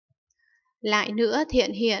Lại nữa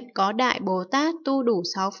thiện hiện có Đại Bồ Tát tu đủ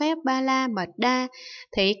 6 phép Ba La Mật Đa,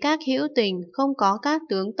 thấy các hữu tình không có các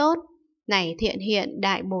tướng tốt. Này thiện hiện,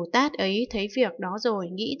 Đại Bồ Tát ấy thấy việc đó rồi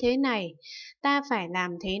nghĩ thế này: ta phải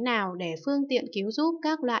làm thế nào để phương tiện cứu giúp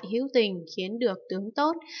các loại hữu tình khiến được tướng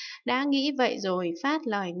tốt? Đã nghĩ vậy rồi phát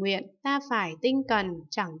lời nguyện: ta phải tinh cần,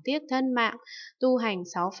 chẳng tiếc thân mạng, tu hành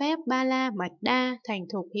 6 phép Ba La Mật Đa, thành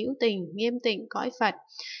thục hữu tình, nghiêm tịnh cõi Phật,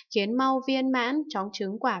 khiến mau viên mãn, chóng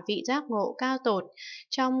chứng quả vị giác ngộ cao tột.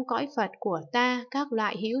 Trong cõi Phật của ta, các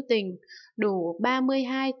loại hữu tình đủ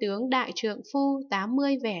 32 tướng đại trượng phu,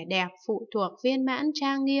 80 vẻ đẹp phụ thuộc viên mãn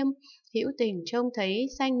trang nghiêm, hữu tình trông thấy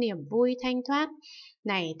sanh niềm vui thanh thoát.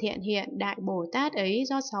 Này thiện hiện, Đại Bồ Tát ấy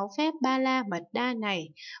do 6 phép Ba La Mật Đa này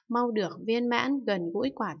mau được viên mãn, gần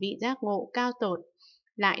gũi quả vị giác ngộ cao tột.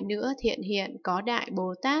 Lại nữa thiện hiện có Đại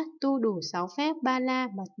Bồ Tát tu đủ 6 phép Ba La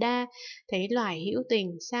Mật Đa, thấy loài hữu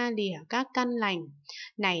tình xa lìa các căn lành.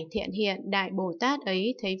 Này thiện hiện, Đại Bồ Tát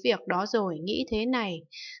ấy thấy việc đó rồi nghĩ thế này: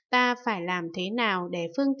 ta phải làm thế nào để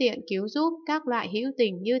phương tiện cứu giúp các loại hữu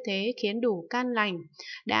tình như thế khiến đủ căn lành?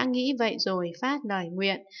 Đã nghĩ vậy rồi phát lời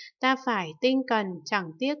nguyện: ta phải tinh cần,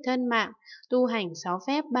 chẳng tiếc thân mạng, tu hành 6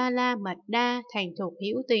 phép Ba La Mật Đa, thành thục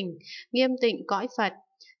hữu tình, nghiêm tịnh cõi Phật,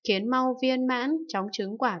 khiến mau viên mãn, chóng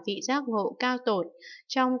chứng quả vị giác ngộ cao tột.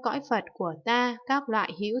 Trong cõi Phật của ta, các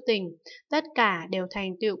loại hữu tình tất cả đều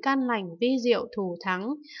thành tựu căn lành vi diệu thù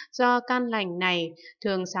thắng. Do căn lành này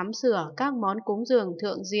thường sắm sửa các món cúng dường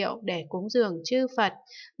thượng diệu để cúng dường chư Phật.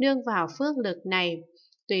 Nương vào phước lực này,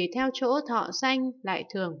 tùy theo chỗ thọ sanh lại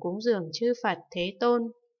thường cúng dường chư Phật Thế Tôn.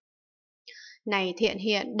 Này thiện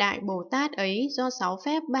hiện, Đại Bồ Tát ấy do 6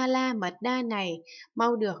 phép Ba La Mật Đa này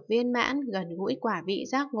mau được viên mãn, gần gũi quả vị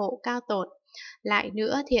giác ngộ cao tột. Lại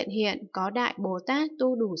nữa thiện hiện có Đại Bồ Tát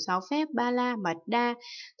tu đủ 6 phép Ba La Mật Đa,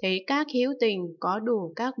 thấy các hữu tình có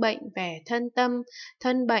đủ các bệnh về thân tâm.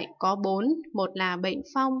 Thân bệnh có 4: một là bệnh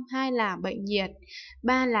phong, hai là bệnh nhiệt,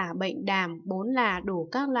 ba là bệnh đàm, bốn là đủ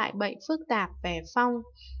các loại bệnh phức tạp về phong.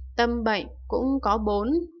 Tâm bệnh cũng có 4: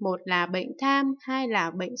 một là bệnh tham, hai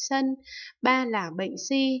là bệnh sân, ba là bệnh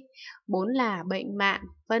si, bốn là bệnh mạn,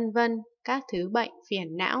 vân vân, các thứ bệnh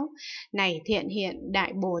phiền não. Này thiện hiện,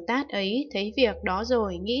 Đại Bồ Tát ấy thấy việc đó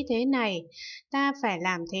rồi nghĩ thế này: ta phải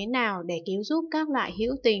làm thế nào để cứu giúp các loại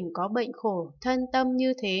hữu tình có bệnh khổ thân tâm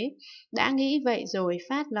như thế? Đã nghĩ vậy rồi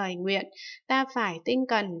phát lời nguyện: ta phải tinh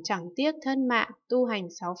cần, chẳng tiếc thân mạng, tu hành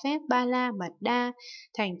 6 phép Ba La Mật Đa,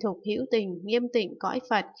 thành thục hữu tình, nghiêm tịnh cõi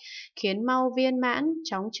Phật, khiến mau viên mãn,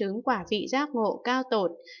 chóng chứng quả vị giác ngộ cao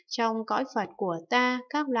tột. Trong cõi Phật của ta,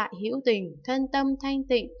 các loại hữu tình thân tâm thanh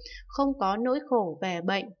tịnh, không có nỗi khổ về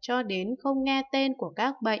bệnh, cho đến không nghe tên của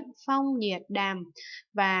các bệnh phong, nhiệt, đàm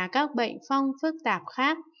và các bệnh phong phức tạp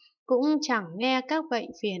khác, cũng chẳng nghe các bệnh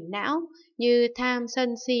phiền não như tham,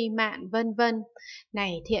 sân, si, mạn, vân vân.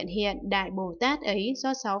 Này thiện hiện, Đại Bồ Tát ấy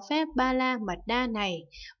do 6 phép Ba La Mật Đa này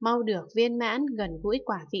mau được viên mãn, gần gũi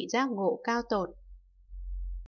quả vị giác ngộ cao tột.